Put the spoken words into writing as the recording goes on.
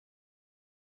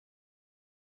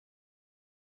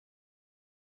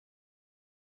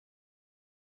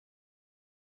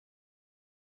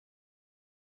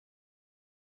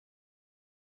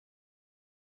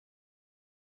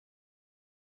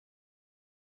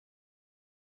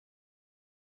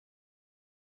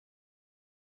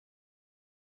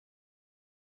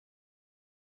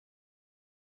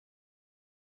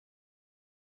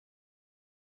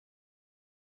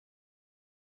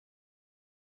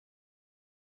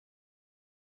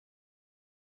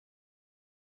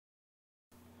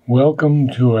Welcome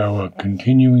to our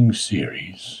continuing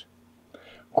series,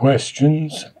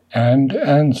 Questions and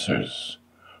Answers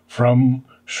from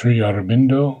Sri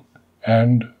Aurobindo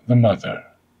and the Mother,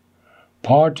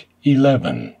 Part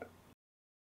 11,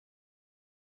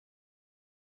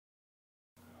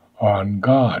 on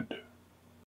God.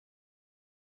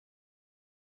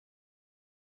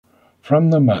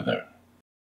 From the Mother.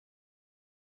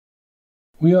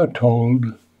 We are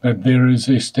told that there is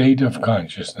a state of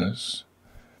consciousness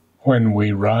when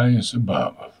we rise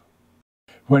above,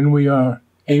 when we are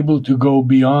able to go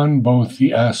beyond both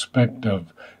the aspect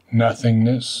of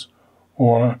nothingness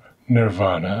or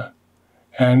nirvana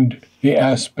and the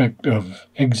aspect of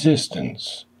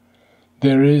existence.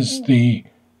 There is the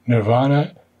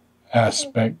nirvana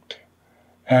aspect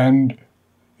and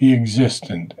the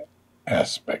existent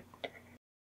aspect.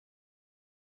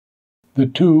 The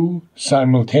two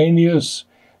simultaneous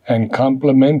and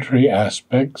complementary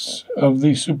aspects of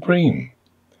the Supreme,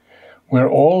 where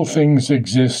all things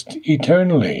exist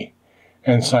eternally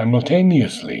and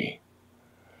simultaneously,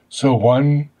 so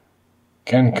one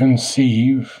can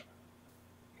conceive,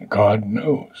 God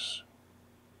knows.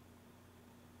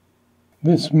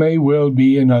 This may well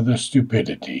be another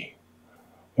stupidity.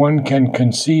 One can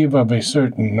conceive of a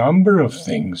certain number of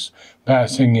things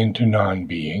passing into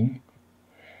non-being,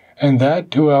 and that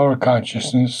to our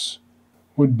consciousness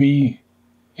would be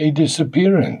a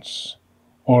disappearance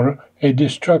or a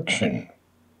destruction.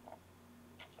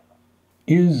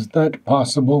 Is that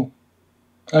possible?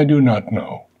 I do not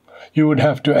know. You would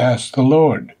have to ask the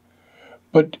Lord.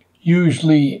 But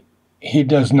usually He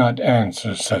does not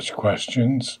answer such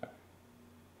questions.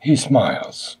 He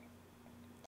smiles.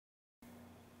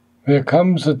 There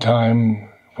comes a time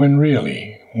when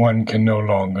really one can no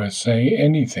longer say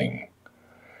anything.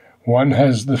 One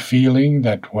has the feeling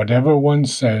that whatever one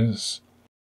says,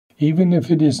 even if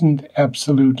it isn't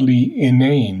absolutely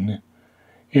inane,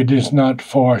 it is not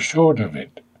far short of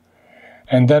it,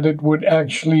 and that it would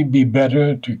actually be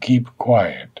better to keep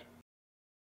quiet.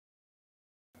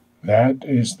 That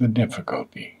is the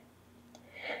difficulty.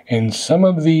 In some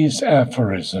of these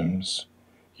aphorisms,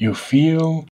 you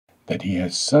feel that he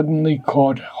has suddenly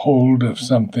caught hold of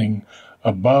something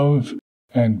above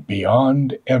and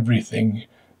beyond everything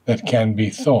that can be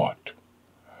thought.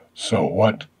 So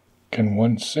what can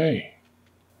one say?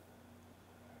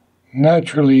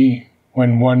 Naturally,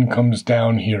 when one comes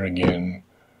down here again,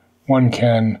 one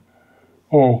can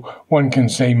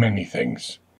say many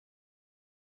things.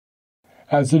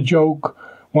 As a joke,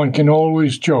 one can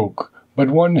always joke,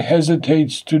 but one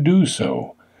hesitates to do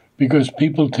so, because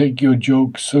people take your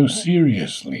jokes so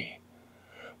seriously.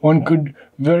 One could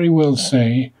very well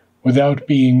say, without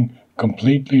being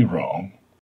completely wrong,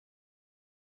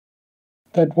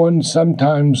 that one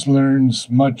sometimes learns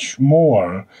much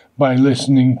more by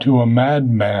listening to a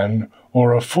madman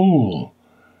or a fool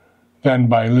than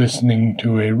by listening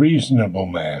to a reasonable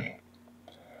man.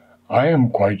 I am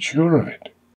quite sure of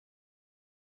it.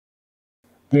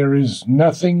 There is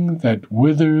nothing that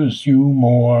withers you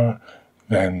more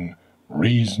than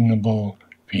reasonable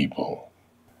people.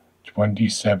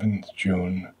 27th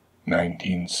June,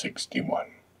 1961.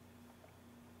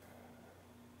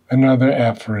 Another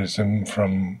aphorism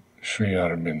from Sri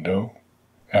Aurobindo,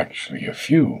 actually a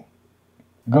few.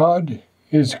 God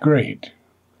is great,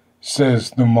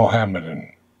 says the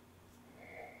Mohammedan.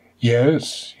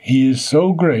 Yes, he is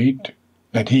so great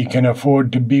that he can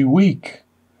afford to be weak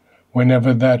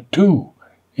whenever that too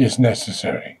is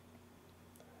necessary.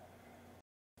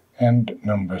 And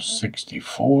number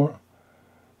 64,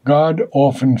 God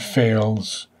often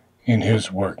fails in his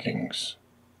workings.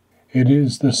 It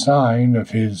is the sign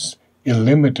of his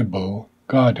illimitable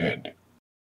Godhead.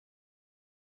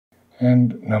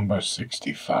 And number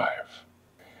 65.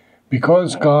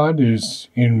 Because God is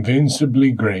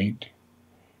invincibly great,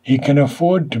 he can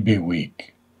afford to be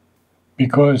weak.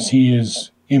 Because he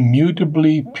is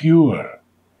immutably pure,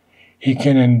 he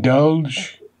can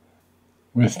indulge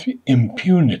with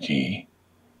impunity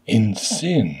in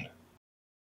sin.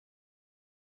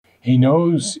 He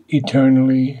knows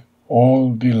eternally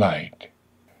all delight.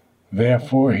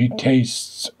 Therefore he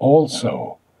tastes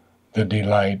also the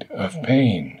delight of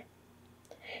pain.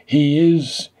 He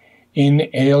is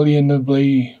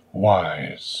inalienably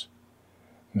wise.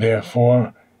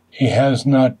 Therefore he has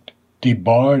not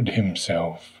debarred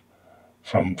himself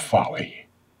from folly.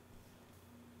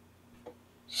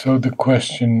 So the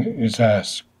question is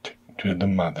asked to the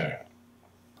Mother,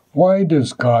 why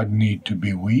does God need to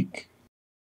be weak?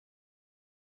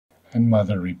 And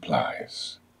Mother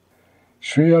replies,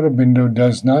 Sri Aurobindo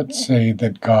does not say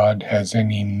that God has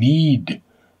any need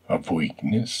of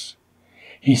weakness.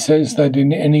 He says that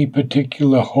in any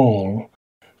particular whole,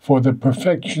 for the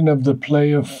perfection of the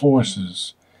play of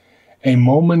forces, a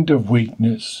moment of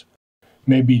weakness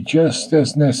may be just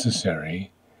as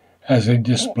necessary as a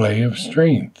display of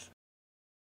strength.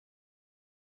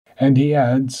 And he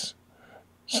adds,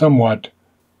 somewhat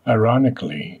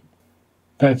ironically,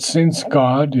 that since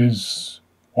God is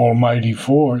almighty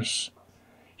force,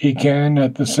 he can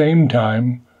at the same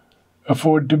time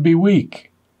afford to be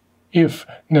weak, if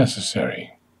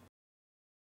necessary.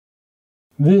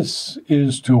 This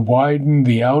is to widen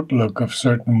the outlook of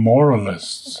certain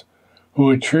moralists who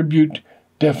attribute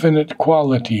definite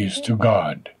qualities to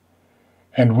God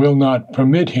and will not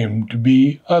permit him to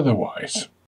be otherwise.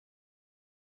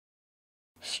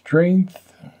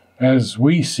 Strength, as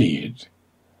we see it,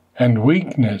 and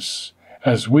weakness,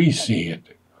 as we see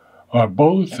it, are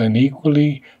both an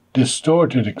equally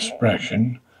distorted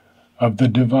expression of the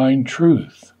divine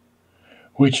truth,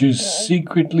 which is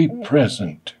secretly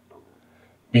present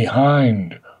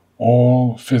behind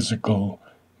all physical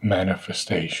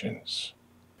manifestations.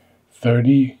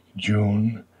 30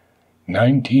 June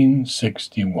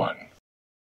 1961.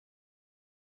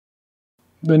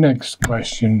 The next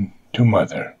question to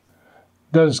Mother.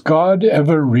 Does God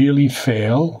ever really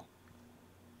fail?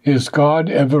 Is God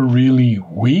ever really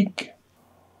weak?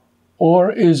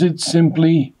 Or is it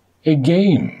simply a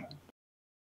game?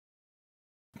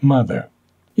 Mother,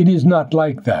 it is not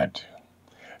like that.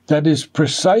 That is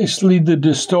precisely the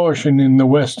distortion in the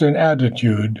Western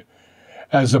attitude,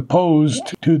 as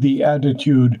opposed to the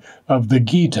attitude of the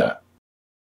Gita.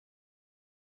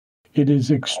 It is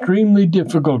extremely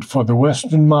difficult for the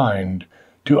Western mind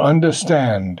to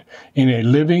understand in a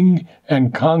living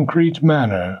and concrete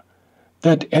manner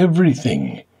that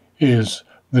everything is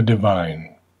the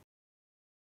divine.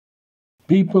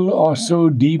 People are so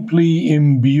deeply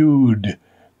imbued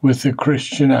with the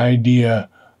Christian idea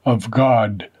of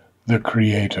God, the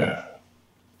Creator.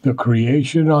 The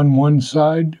creation on one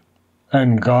side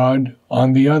and God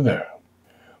on the other.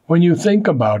 When you think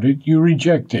about it, you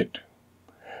reject it.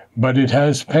 But it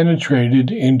has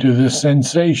penetrated into the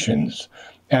sensations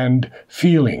and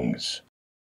feelings.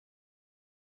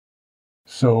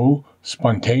 So,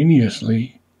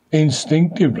 spontaneously,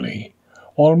 instinctively,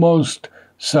 almost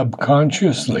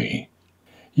subconsciously,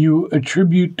 you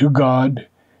attribute to God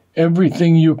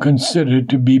everything you consider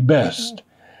to be best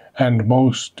and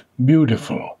most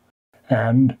beautiful,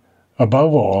 and,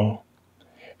 above all,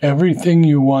 everything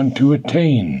you want to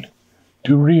attain,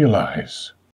 to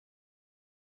realize.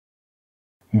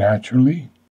 Naturally,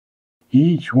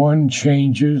 each one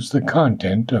changes the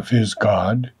content of his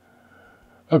God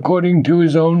according to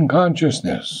his own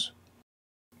consciousness,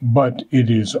 but it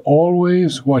is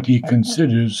always what he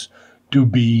considers to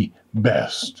be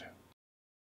best.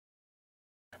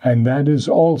 And that is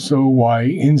also why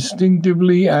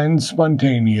instinctively and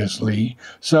spontaneously,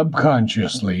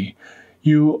 subconsciously,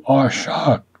 you are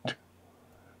shocked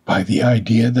by the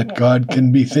idea that God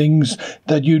can be things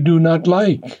that you do not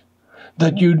like,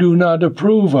 that you do not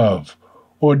approve of,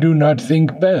 or do not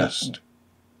think best.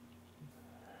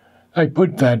 I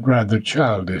put that rather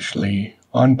childishly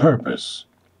on purpose,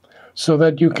 so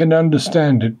that you can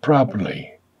understand it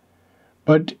properly.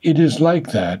 But it is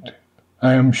like that,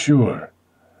 I am sure,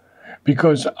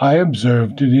 because I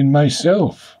observed it in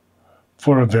myself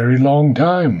for a very long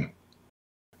time,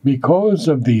 because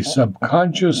of the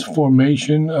subconscious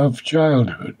formation of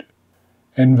childhood,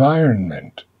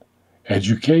 environment,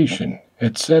 education,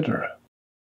 etc.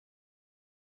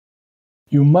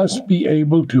 You must be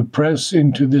able to press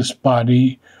into this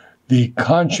body the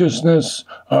consciousness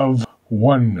of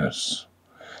oneness,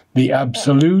 the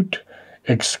absolute,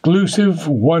 exclusive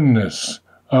oneness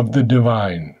of the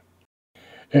divine.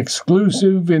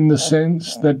 Exclusive in the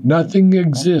sense that nothing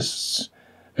exists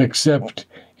except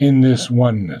in this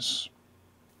oneness,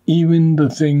 even the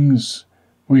things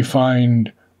we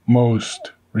find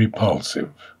most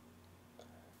repulsive.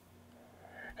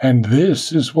 And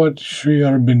this is what Sri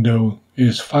Aurobindo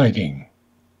is fighting,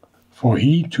 for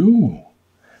he too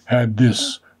had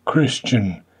this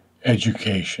Christian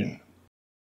education.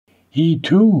 He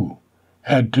too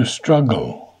had to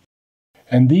struggle,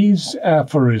 and these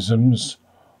aphorisms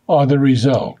are the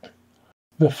result,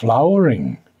 the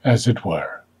flowering, as it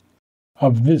were,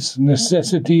 of this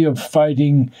necessity of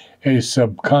fighting a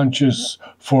subconscious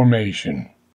formation.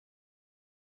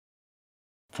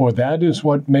 For that is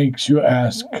what makes you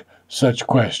ask such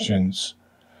questions.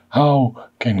 How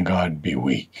can God be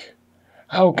weak?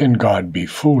 How can God be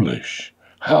foolish?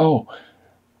 How?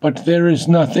 But there is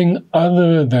nothing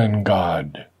other than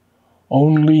God.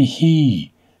 Only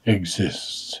He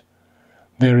exists.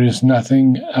 There is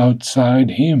nothing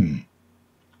outside Him.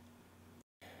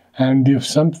 And if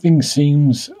something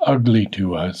seems ugly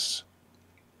to us,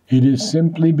 it is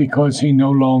simply because he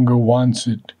no longer wants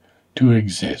it to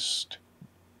exist.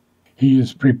 He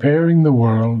is preparing the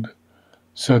world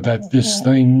so that this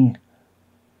thing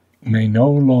may no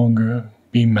longer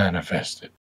be manifested,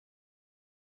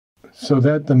 so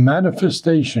that the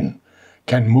manifestation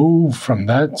can move from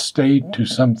that state to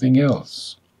something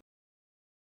else.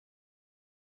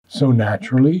 So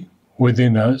naturally,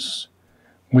 within us,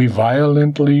 we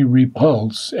violently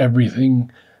repulse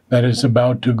everything that is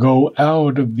about to go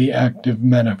out of the active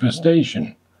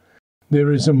manifestation.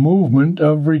 There is a movement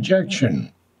of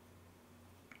rejection.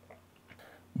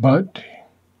 But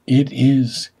it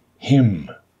is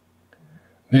Him.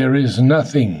 There is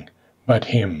nothing but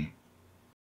Him.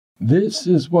 This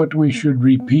is what we should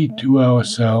repeat to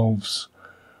ourselves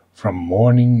from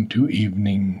morning to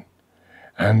evening,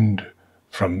 and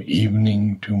from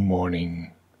evening to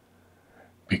morning,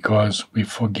 because we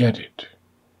forget it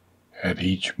at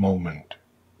each moment.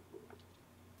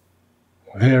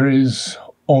 There is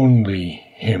only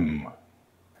Him.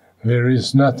 There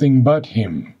is nothing but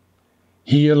Him.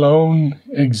 He alone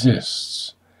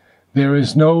exists. There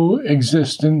is no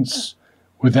existence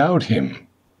without Him.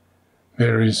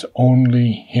 There is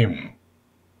only Him.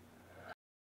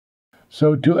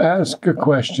 So to ask a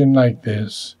question like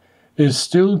this is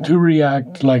still to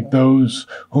react like those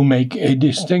who make a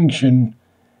distinction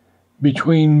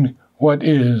between what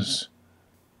is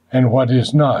and what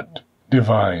is not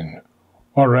divine,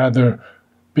 or rather,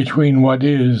 between what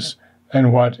is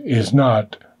and what is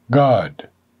not God.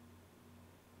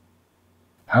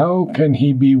 How can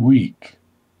He be weak?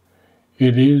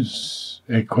 It is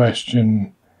a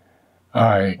question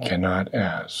I cannot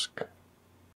ask.